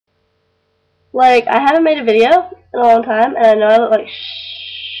Like, I haven't made a video in a long time, and I know I look like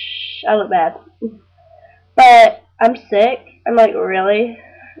I look bad. But I'm sick. I'm like really,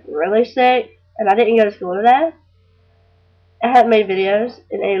 really sick, and I didn't go to school today. I haven't made videos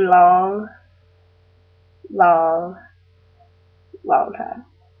in a long, long, long time.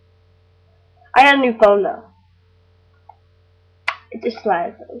 I got a new phone though. It just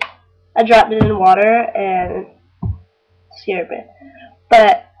slides. I dropped it in water and it scared me.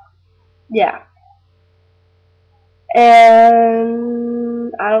 But yeah.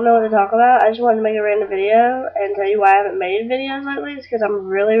 And I don't know what to talk about. I just wanted to make a random video and tell you why I haven't made videos lately. It's because I'm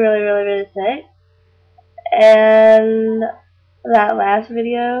really, really, really, really sick. And that last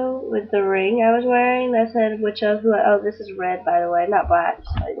video with the ring I was wearing, that said which of who. Oh, this is red, by the way, not black.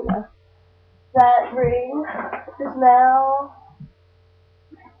 So you know. That ring is now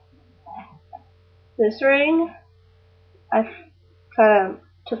this ring. I kind of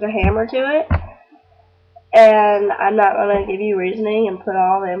took a hammer to it. And I'm not going to give you reasoning and put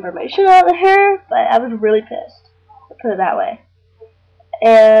all the information out there, but I was really pissed. Put it that way.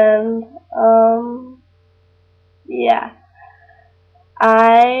 And, yeah.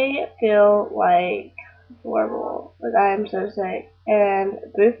 I feel like horrible. Like, I am so sick. And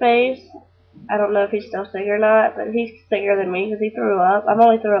Blueface, I don't know if he's still sick or not, but he's sicker than me because he threw up. I've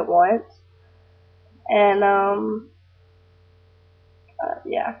only threw up once. And,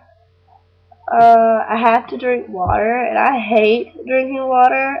 yeah. I have to drink water, and I hate drinking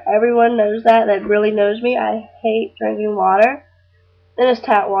water. Everyone knows that really knows me. I hate drinking water. And it's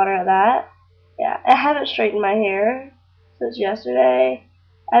tap water at that. Yeah, I haven't straightened my hair since yesterday.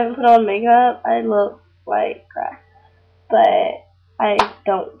 I haven't put on makeup. I look like crap. But I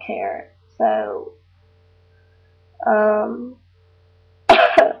don't care. So,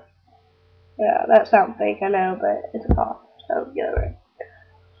 yeah, that sounds fake, I know, but it's a cough. So get over it.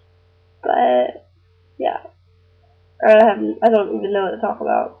 But, yeah. I don't even know what to talk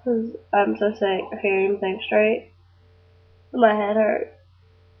about because I'm so sick. I can't even think straight. My head hurts.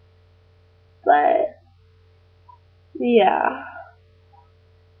 But yeah,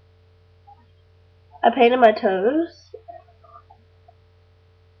 I painted my toes.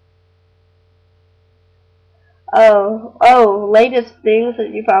 Latest things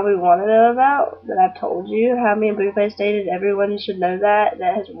that you probably want to know about that I've told you. How me and Blueface dated. Everyone should know that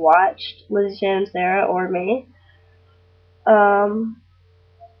has watched Lizzie, Shannon, Sarah, or me. I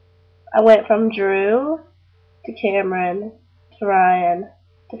went from Drew to Cameron to Ryan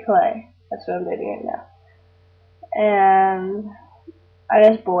to Clay. That's what I'm dating right now. And I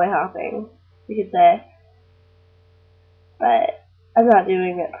guess boy hopping, you could say. But I'm not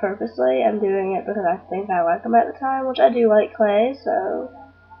doing it purposely. I'm doing it because I think I like him at the time, which I do like Clay, so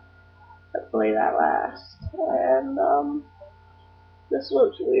hopefully that lasts. And, this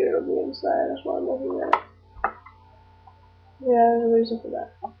looks weird on the inside. That's why I'm looking at it. Yeah, there's a reason for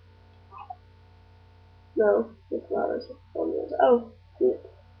that. No, it's not a reason on the inside. Oh,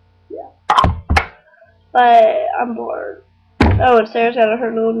 yeah. But I'm bored. Oh, and Sarah's got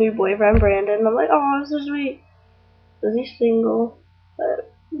her little new boyfriend, Brandon. And I'm like, oh, this is sweet. Lizzie's single, but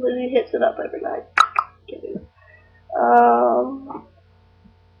Lizzie hits it up every night. Kidding. I'm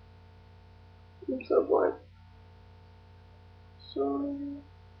so bored. So,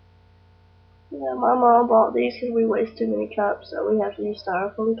 yeah, my mom bought these because we waste too many cups, so we have to use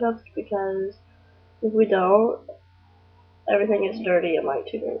styrofoam cups because if we don't, everything gets dirty in like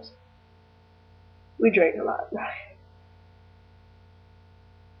 2 minutes. We drink a lot.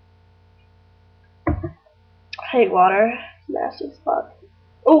 I hate water. Nasty as fuck.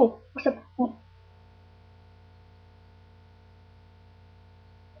 Oh, what's up?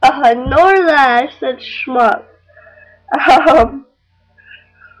 Ignore that. I said schmuck.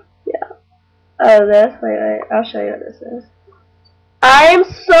 Yeah. Oh, this. Wait. I'll show you what this is. I'm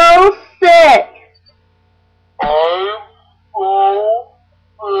so sick.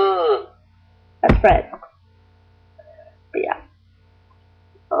 That's Fred. But yeah.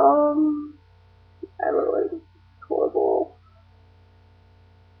 I look like horrible.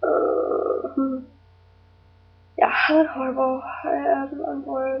 Yeah, I look horrible. I'm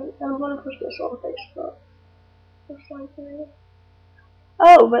bored. I'm going to push this on Facebook.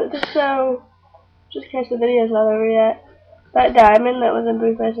 Oh, but just in case the video's not over yet, that diamond that was in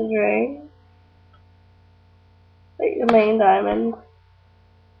Blueface's ring, like the main diamond,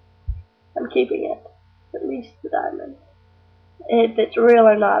 I'm keeping it. At least the diamond. If it's real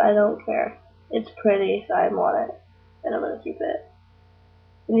or not, I don't care. It's pretty, so I want it. And I'm gonna keep it.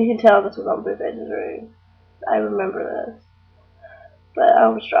 And you can tell this was on Blueface's ring. I remember this. But I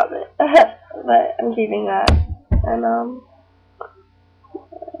almost dropped it. But I'm keeping that. And,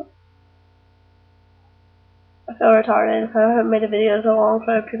 I feel retarded. I haven't made a video in so long,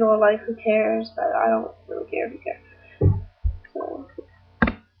 so people are like, who cares? But I don't really care if you care. So.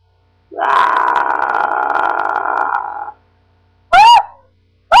 Ah!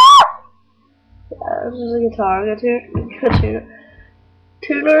 Yeah, this is a guitar.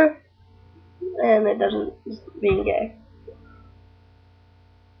 Tuner, and it doesn't being gay.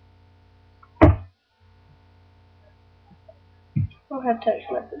 I don't have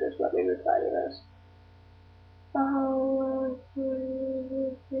text messages. Let me reply to this. Oh,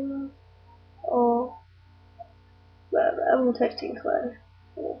 but I'm texting Clay.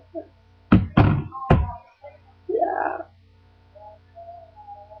 Yeah,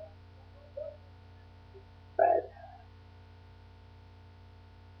 right.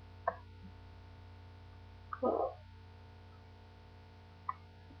 Well,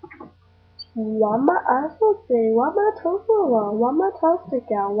 why my eyes so big? Why my toes so long? Why my toes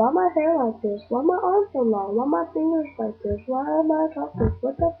stick out? Why my hair like this? Why my arms so long? Why my fingers like this? Why am I talking?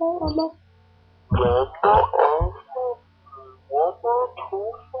 What the hell am I?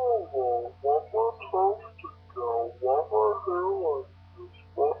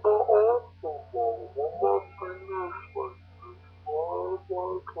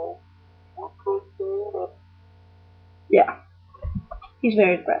 Yeah, he's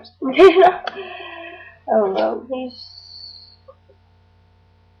very depressed. I don't know.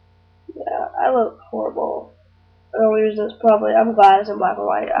 Yeah, I look horrible. The only reason is probably, I'm glad it's in black and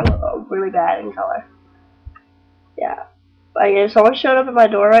white. I look really bad in color. Yeah. Like, if someone showed up at my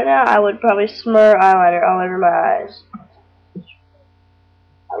door right now, I would probably smear eyeliner all over my eyes.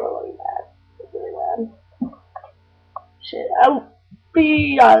 I look really bad. It's really bad. Shit. Oh,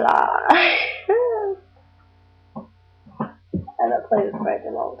 be alive. And I played with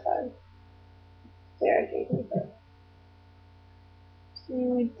Brandon all the time. Sarah gave me that. See,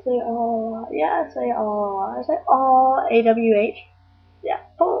 we'd say all. Yeah, I say all. I say all. AWH. Yeah.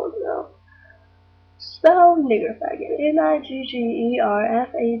 Oh, no. Spell nigger faggot.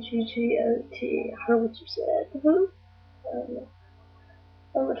 Niggerfaggot. I heard what you said.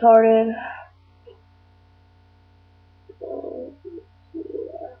 I'm retarded.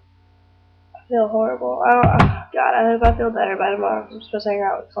 I feel horrible. God, I hope I feel better by tomorrow. I'm supposed to hang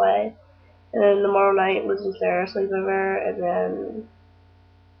out with Clay. And then tomorrow night was the Sarah sleepover. And then,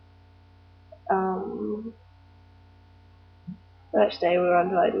 the next day we run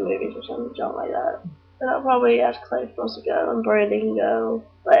to like the movies or something like that. And I'll probably ask Clay if he wants to go. And Brandon can go.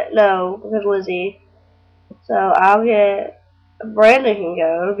 But no, because Lizzie. So I'll get Brandon can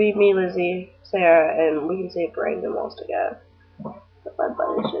go. It'll be me, Lizzie, Sarah, and we can see if Brandon wants to go. But my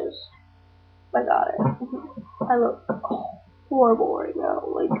butt issues. I got it. I look horrible right now.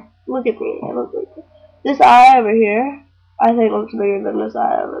 Like, look at me. I look like this eye over here. I think looks bigger than this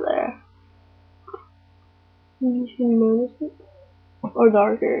eye over there. Can you notice it? Or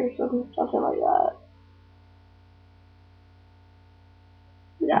darker, something like that.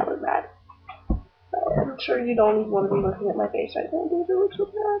 Yeah, look bad. I'm sure you don't want to be looking at my face right now because it looks so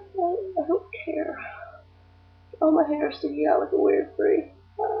bad. I don't care. Oh, my hair is sticking out like a weird freak.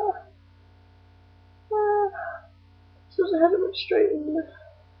 So it hasn't been straightened.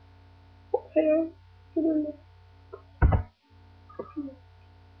 Hair.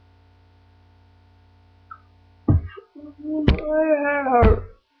 My hair hurts.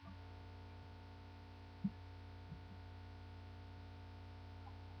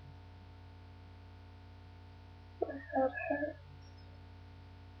 My head hurts.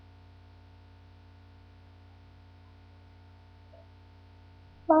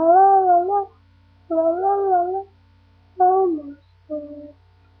 La la la la la la la. Almost. I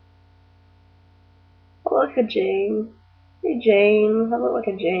look like a Jane. Hey Jane, I look like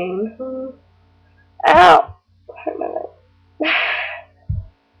a Jane. Ow! I hurt my leg.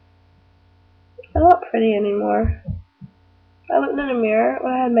 I'm not pretty anymore. I looked in the mirror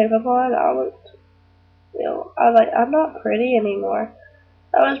when I had makeup on. I looked, I was like, I'm not pretty anymore.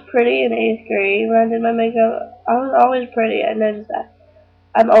 I was pretty in 8th grade when I did my makeup. I was always pretty. I noticed that.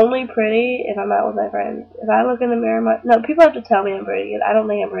 I'm only pretty if I'm out with my friends. If I look in the mirror, no, people have to tell me I'm pretty. I don't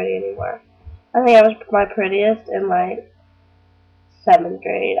think I'm pretty anymore. I think I was my prettiest in like 7th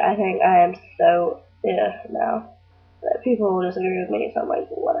grade. I think I am so now. But people will disagree with me, so I'm like,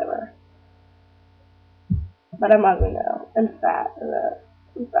 whatever. But I'm ugly now. And fat.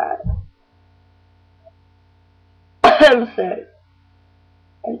 I'm fat. I'm sick.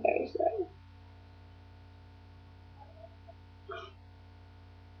 I'm very sick.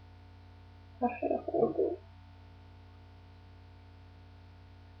 I feel horrible.